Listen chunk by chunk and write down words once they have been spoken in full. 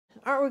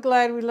Aren't we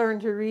glad we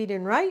learned to read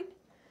and write?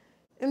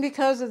 And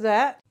because of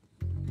that,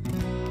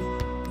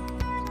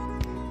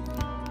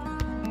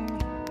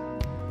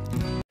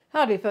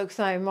 howdy folks,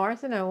 I am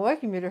Martha and I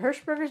welcome you to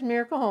Hirschberger's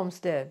Miracle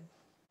Homestead.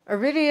 Our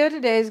video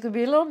today is going to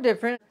be a little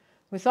different.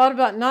 We thought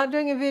about not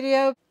doing a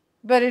video,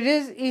 but it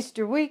is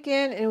Easter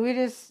weekend and we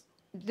just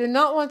did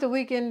not want the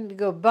weekend to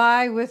go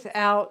by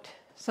without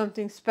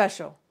something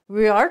special.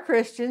 We are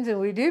Christians and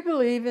we do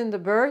believe in the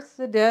birth,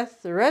 the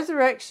death, the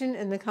resurrection,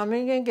 and the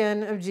coming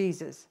again of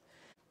Jesus.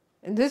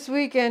 And this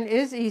weekend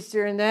is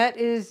Easter, and that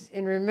is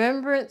in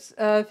remembrance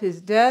of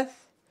his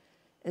death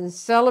and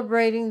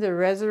celebrating the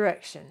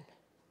resurrection.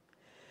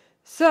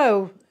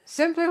 So,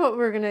 simply what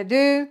we're going to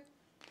do,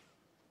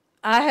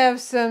 I have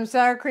some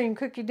sour cream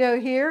cookie dough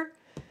here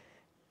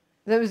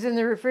that was in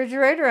the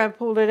refrigerator. I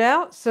pulled it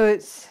out, so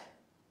it's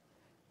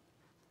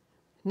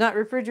not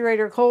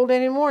refrigerator cold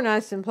anymore,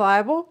 nice and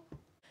pliable.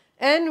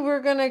 And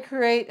we're going to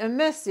create a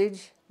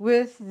message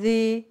with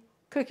the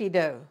cookie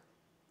dough.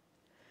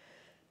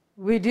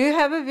 We do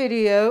have a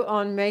video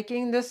on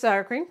making the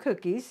sour cream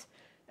cookies,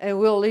 and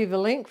we'll leave a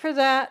link for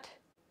that.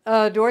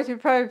 Dorothy will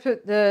probably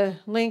put the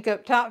link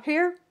up top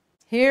here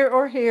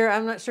or here.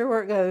 I'm not sure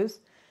where it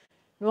goes.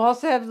 We'll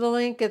also have the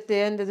link at the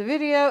end of the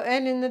video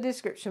and in the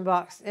description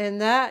box,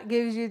 and that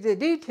gives you the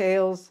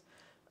details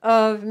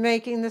of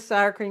making the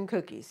sour cream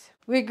cookies.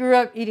 We grew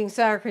up eating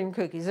sour cream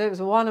cookies. It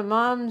was one of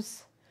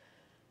Mom's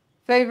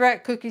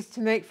favorite cookies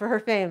to make for her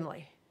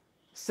family.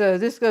 So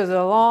this goes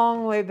a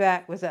long way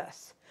back with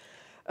us.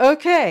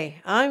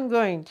 Okay, I'm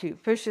going to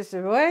push this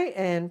away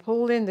and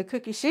pull in the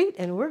cookie sheet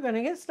and we're going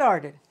to get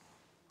started.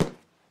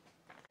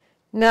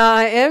 Now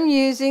I am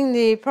using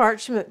the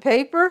parchment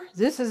paper.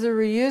 This is a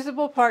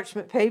reusable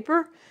parchment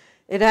paper.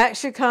 It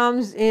actually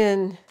comes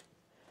in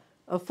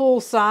a full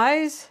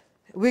size.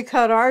 We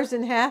cut ours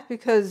in half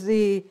because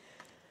the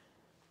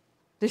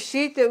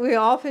sheet that we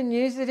often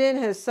use it in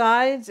has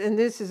sides, and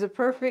this is a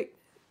perfect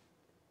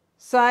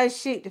size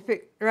sheet to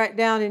fit right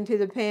down into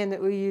the pan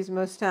that we use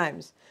most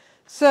times.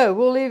 So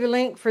we'll leave a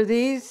link for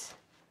these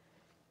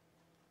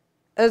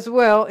as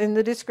well in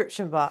the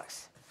description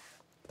box.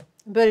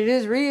 But it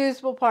is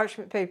reusable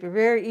parchment paper,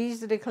 very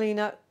easy to clean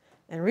up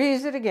and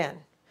reuse it again.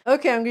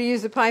 Okay, I'm going to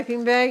use a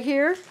piping bag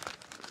here.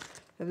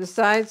 Have the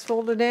sides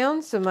folded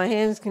down so my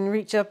hands can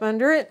reach up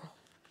under it.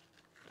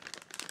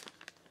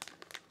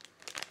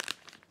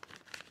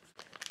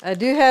 I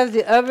do have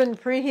the oven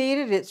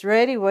preheated. It's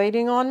ready,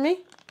 waiting on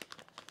me.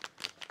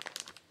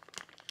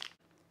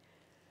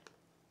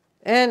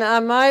 And I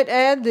might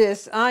add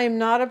this, I am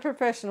not a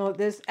professional at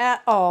this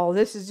at all.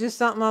 This is just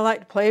something I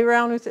like to play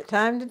around with at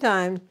time to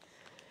time.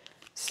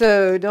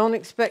 So don't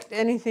expect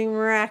anything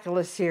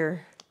miraculous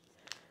here.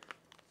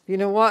 If you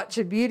know, watch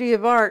a beauty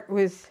of art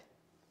with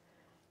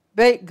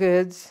baked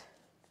goods,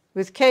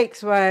 with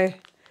cakes,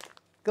 why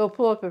go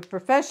pull up a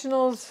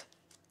professional's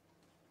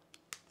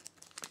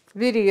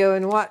video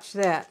and watch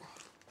that.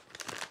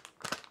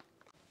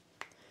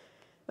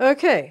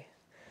 Okay,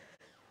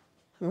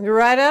 I'm going to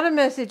write out a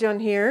message on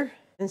here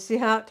and see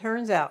how it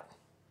turns out.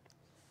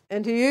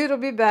 And to you it'll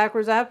be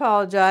backwards, I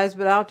apologize,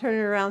 but I'll turn it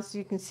around so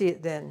you can see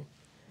it then.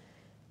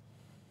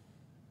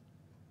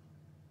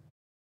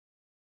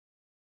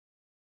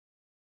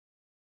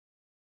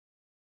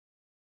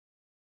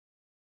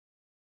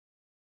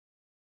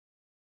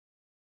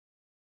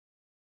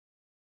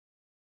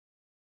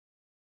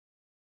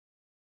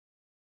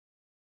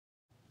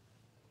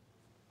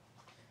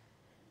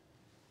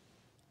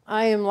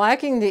 I am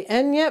lacking the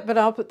N yet, but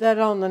I'll put that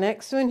on the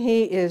next one.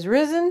 He is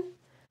risen.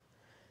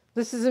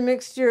 This is a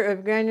mixture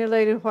of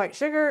granulated white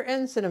sugar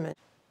and cinnamon.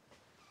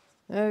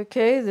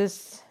 Okay,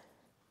 this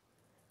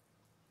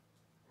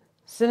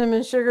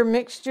cinnamon sugar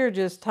mixture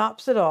just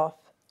tops it off.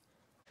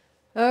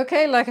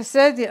 Okay, like I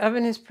said, the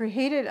oven is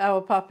preheated. I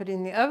will pop it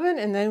in the oven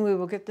and then we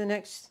will get the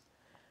next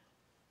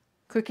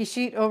cookie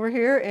sheet over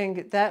here and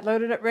get that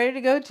loaded up, ready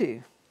to go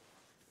too.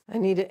 I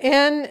need an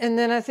N, and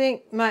then I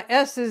think my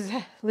S's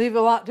leave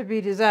a lot to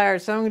be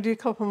desired, so I'm going to do a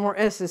couple more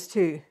S's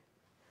too.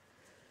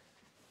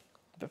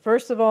 But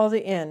first of all,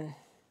 the N.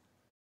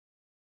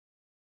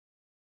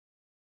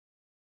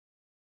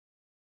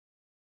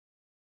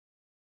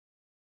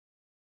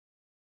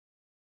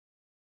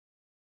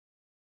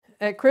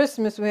 At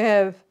Christmas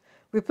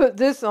we put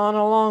this on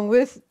along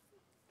with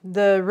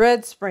the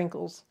red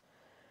sprinkles.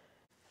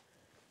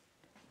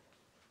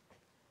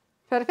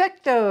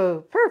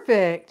 Perfecto,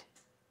 perfect.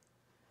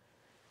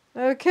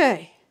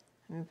 Okay,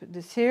 I'm going to put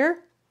this here.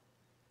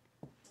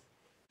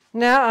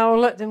 Now I will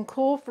let them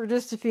cool for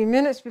just a few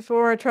minutes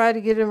before I try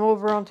to get them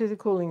over onto the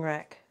cooling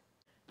rack.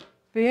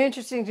 Be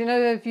interesting to know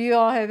if you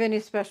all have any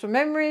special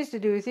memories to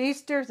do with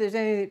Easter, if there's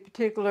any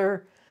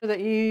particular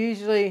that you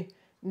usually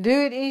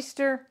do at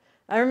Easter.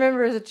 I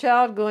remember as a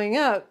child growing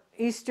up,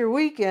 Easter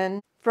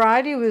weekend,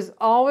 Friday was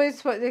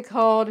always what they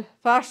called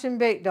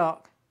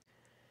Fastenbeetdag.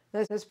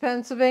 That's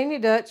Pennsylvania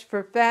Dutch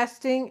for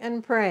fasting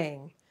and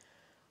praying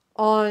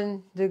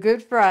on the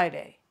Good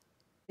Friday.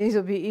 These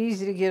will be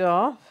easy to get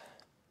off.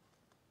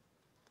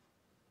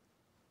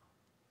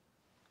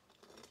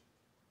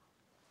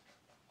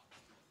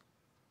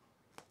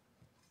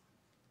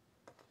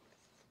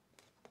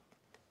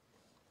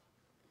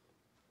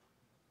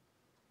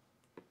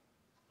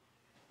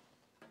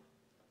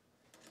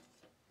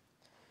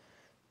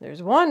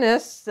 There's one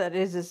nest that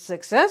is a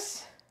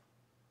success.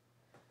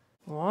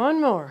 One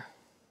more.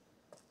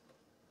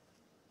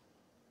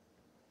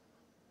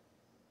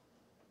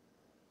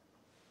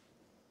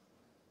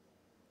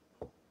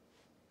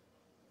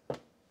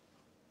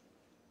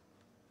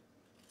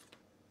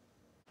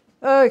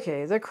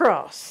 Okay, the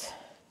cross.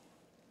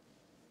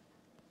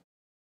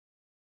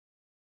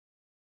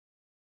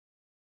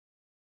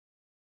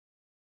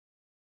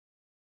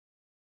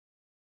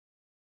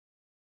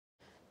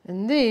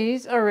 And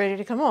these are ready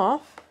to come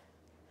off.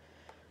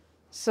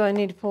 So I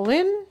need to pull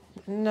in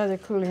another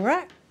cooling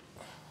rack.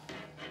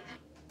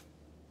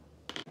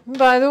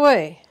 By the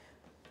way,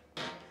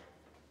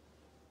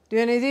 do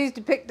any of these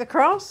depict the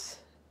cross?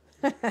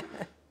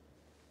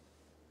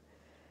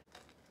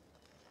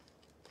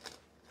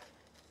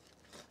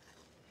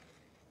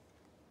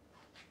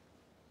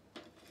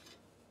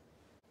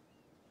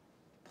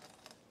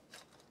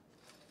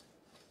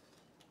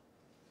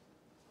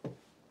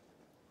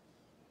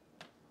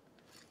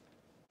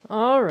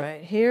 All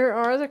right, here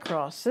are the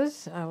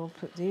crosses. I will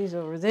put these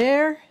over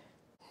there.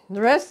 The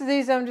rest of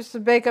these I'm just to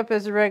bake up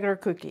as a regular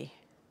cookie.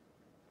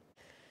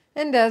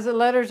 And as the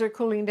letters are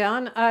cooling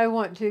down, I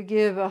want to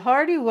give a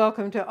hearty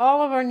welcome to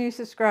all of our new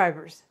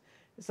subscribers.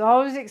 It's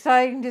always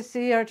exciting to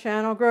see our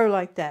channel grow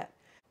like that.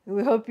 And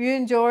we hope you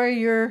enjoy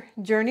your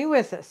journey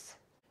with us.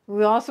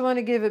 We also want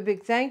to give a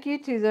big thank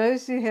you to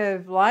those who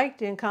have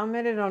liked and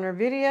commented on our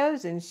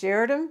videos and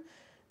shared them.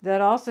 That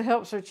also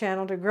helps our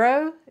channel to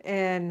grow,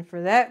 and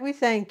for that we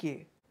thank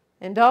you.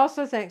 And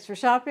also thanks for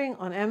shopping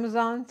on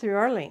Amazon through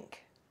our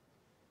link.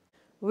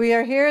 We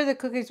are here. The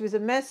cookies with a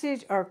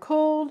message are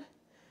cooled.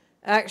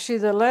 Actually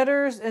the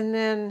letters, and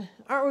then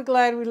aren't we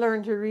glad we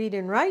learned to read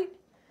and write?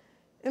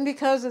 And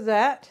because of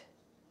that,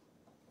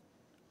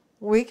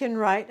 we can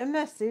write a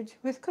message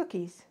with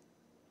cookies.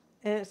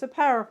 And it's a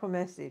powerful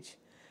message.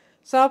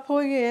 So I'll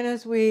pull you in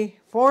as we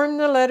form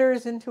the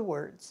letters into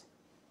words.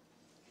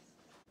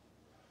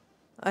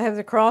 I have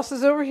the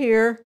crosses over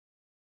here.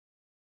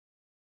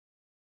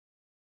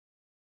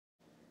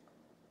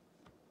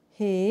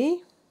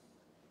 He.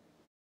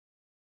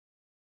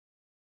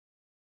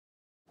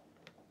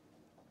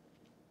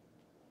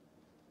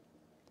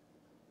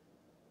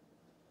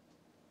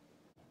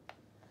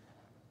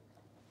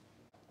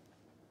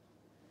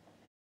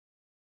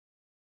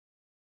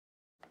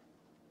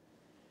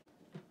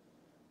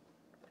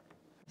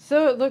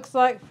 So it looks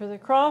like for the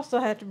cross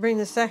I'll have to bring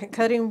the second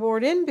cutting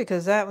board in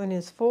because that one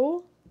is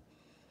full.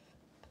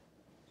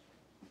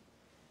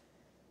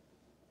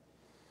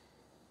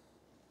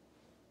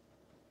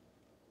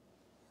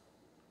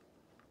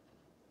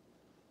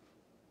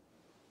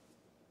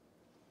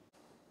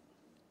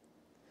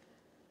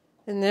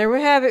 And there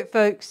we have it,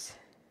 folks.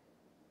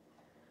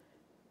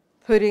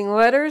 Putting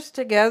letters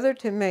together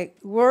to make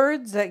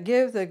words that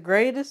give the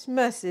greatest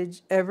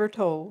message ever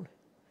told.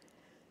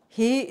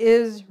 He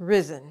is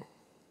risen.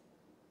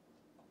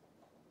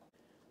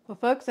 Well,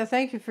 folks, I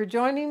thank you for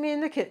joining me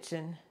in the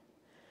kitchen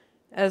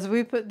as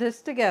we put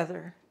this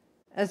together.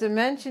 As I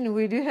mentioned,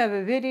 we do have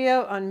a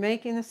video on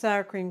making the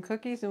sour cream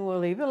cookies, and we'll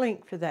leave a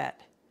link for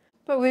that.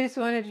 But we just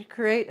wanted to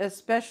create a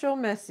special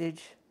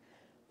message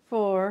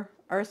for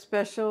our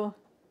special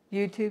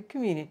YouTube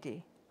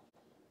community.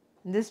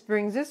 This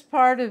brings this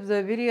part of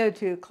the video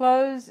to a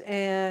close,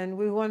 and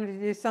we wanted to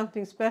do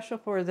something special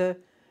for the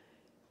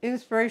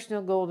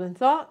Inspirational Golden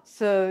Thought.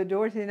 So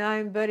Dorothy and I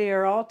and Buddy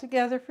are all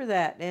together for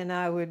that, and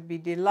I would be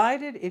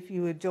delighted if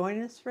you would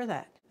join us for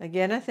that.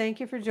 Again, I thank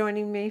you for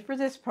joining me for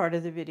this part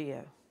of the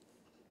video.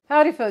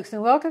 Howdy folks,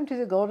 and welcome to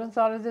the Golden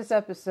Thought of this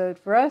episode.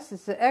 For us,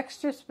 it's an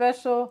extra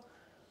special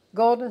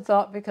Golden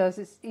Thought because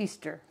it's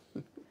Easter.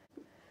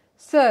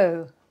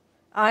 So,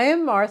 I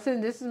am Martha,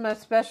 and this is my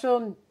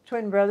special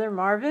twin brother,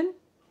 Marvin.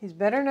 He's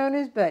better known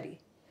as Buddy.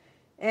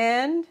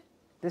 And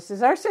this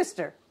is our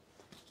sister.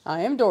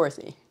 I am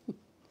Dorothy.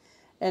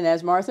 And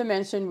as Martha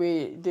mentioned,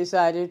 we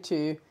decided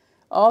to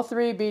all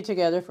three be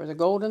together for the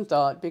Golden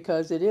Thought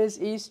because it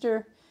is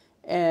Easter.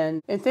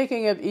 And in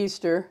thinking of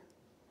Easter,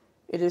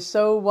 it is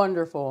so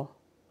wonderful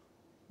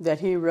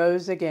that He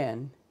rose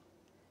again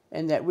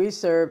and that we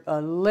serve a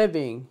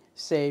living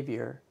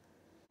Savior,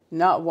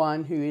 not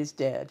one who is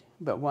dead,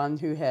 but one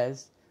who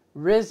has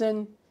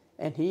risen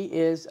and He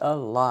is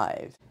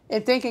alive.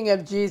 In thinking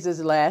of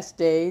Jesus' last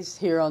days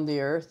here on the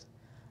earth,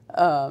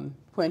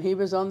 when He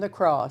was on the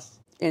cross,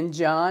 in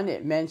John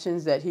it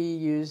mentions that He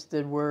used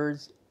the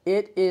words,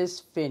 "It is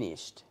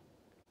finished."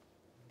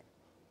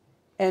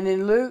 And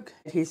in Luke,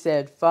 He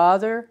said,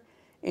 "Father,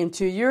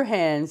 into your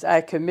hands I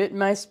commit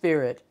my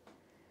spirit."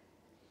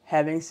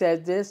 Having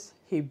said this,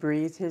 He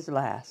breathed His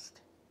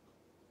last.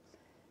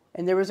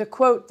 And there was a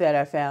quote that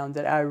I found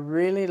that I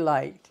really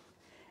liked.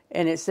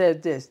 And it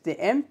said this: "The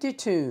empty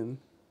tomb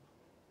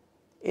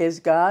is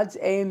God's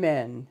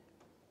amen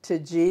to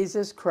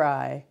Jesus'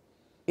 cry,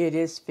 'It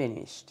is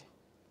finished.'"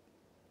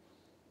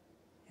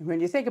 And when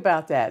you think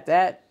about that,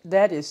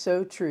 that is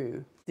so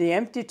true. The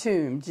empty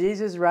tomb,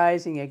 Jesus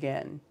rising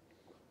again,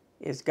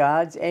 is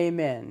God's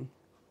amen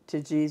to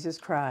Jesus'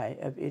 cry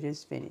of "It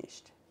is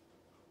finished."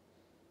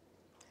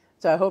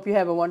 So I hope you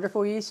have a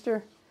wonderful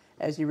Easter.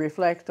 as you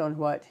reflect on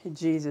what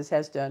Jesus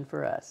has done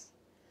for us.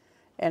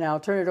 And I'll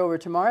turn it over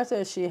to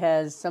Martha. She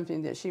has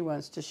something that she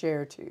wants to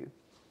share too.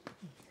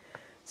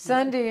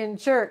 Sunday in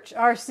church,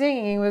 our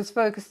singing was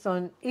focused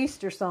on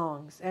Easter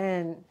songs,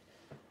 and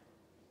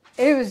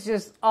it was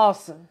just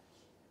awesome.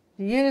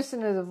 The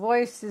unison of the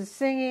voices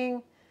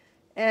singing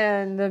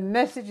and the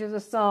message of the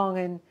song.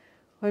 And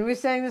when we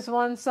sang this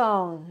one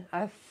song,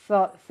 I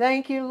thought,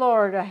 thank you,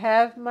 Lord, I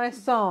have my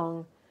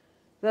song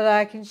that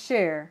I can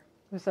share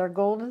with our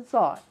golden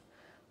thought.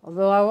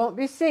 Although I won't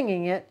be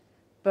singing it,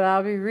 but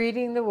I'll be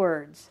reading the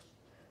words.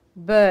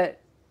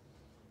 But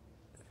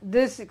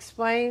this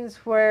explains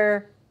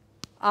where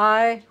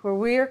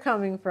we are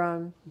coming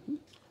from.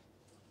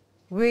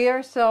 We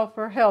ourselves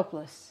are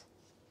helpless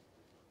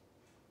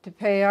to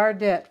pay our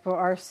debt for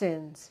our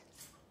sins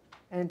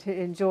and to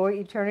enjoy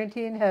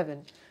eternity in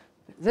heaven.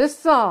 This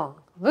song,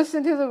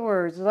 listen to the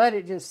words, let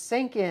it just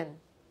sink in.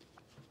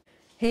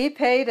 He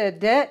paid a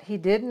debt he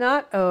did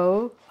not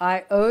owe.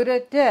 I owed a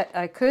debt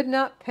I could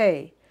not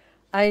pay.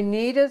 I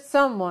needed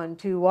someone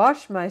to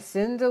wash my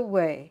sins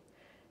away.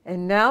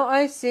 And now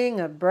I sing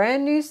a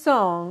brand new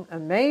song,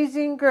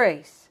 Amazing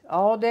Grace,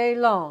 all day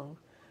long.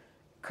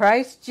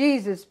 Christ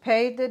Jesus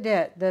paid the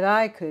debt that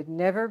I could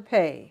never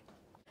pay.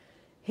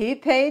 He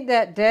paid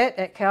that debt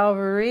at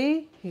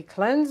Calvary. He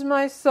cleansed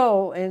my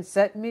soul and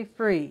set me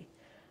free.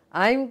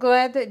 I'm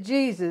glad that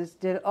Jesus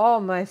did all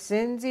my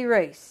sins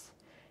erase.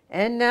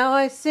 And now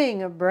I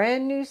sing a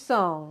brand new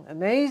song,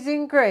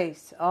 Amazing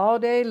Grace, all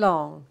day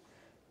long.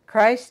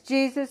 Christ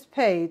Jesus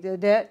paid the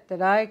debt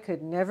that I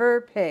could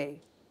never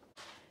pay.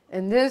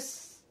 And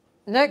this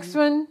next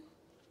one,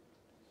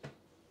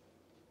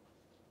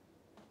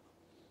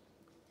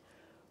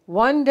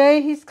 one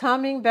day he's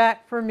coming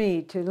back for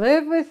me to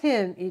live with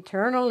him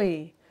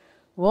eternally.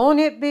 Won't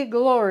it be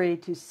glory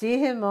to see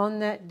him on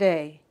that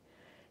day?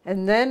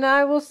 And then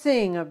I will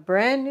sing a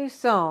brand new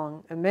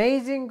song,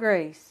 Amazing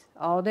Grace,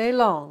 all day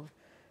long.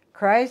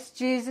 Christ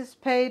Jesus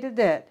paid a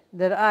debt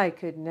that I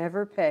could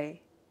never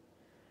pay.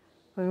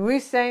 When we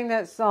sang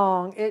that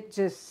song, it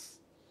just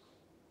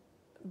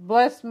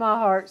blessed my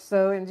heart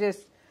so, and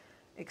just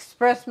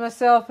expressed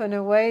myself in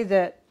a way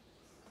that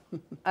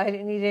I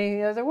didn't need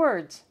any other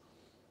words.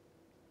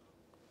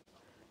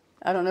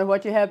 I don't know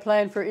what you have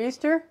planned for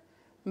Easter,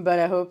 but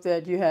I hope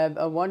that you have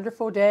a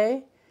wonderful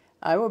day.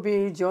 I will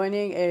be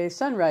joining a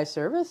sunrise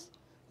service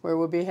where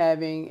we'll be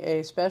having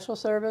a special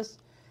service,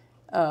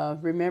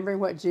 remembering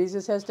what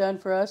Jesus has done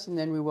for us, and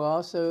then we will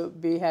also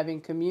be having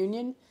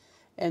communion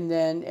and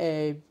then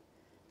a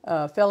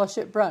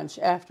fellowship brunch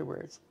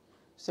afterwards.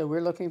 So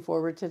we're looking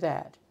forward to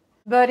that.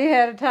 Buddy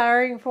had a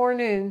tiring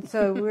forenoon,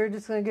 so we're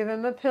just going to give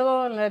him a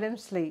pillow and let him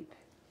sleep.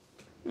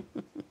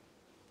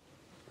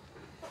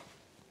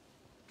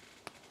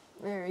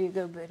 There you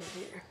go, Buddy,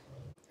 dear.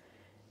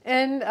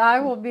 And I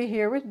will be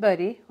here with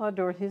Buddy while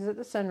Dorothy's at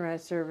the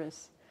sunrise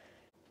service.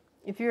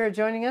 If you are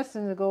joining us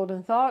in the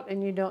Golden Thought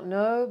and you don't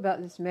know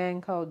about this man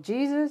called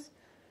Jesus,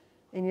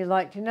 and you'd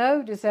like to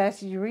know, just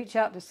ask you to reach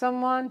out to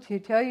someone to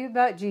tell you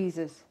about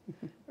Jesus.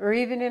 Or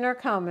even in our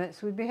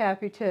comments, we'd be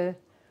happy to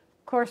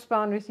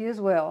correspond with you as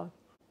well.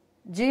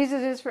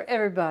 Jesus is for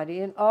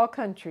everybody in all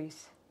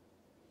countries,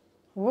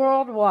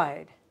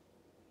 worldwide.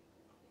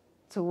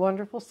 It's a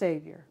wonderful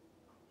Savior.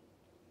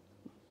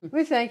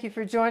 We thank you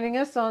for joining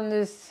us on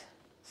this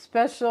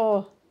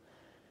special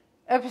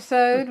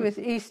episode with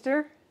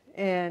Easter,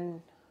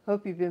 and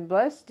hope you've been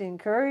blessed,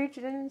 encouraged,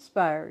 and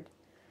inspired.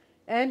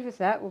 And with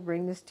that, we'll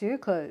bring this to a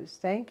close.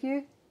 Thank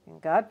you,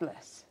 and God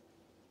bless.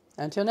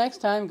 Until next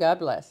time, God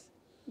bless.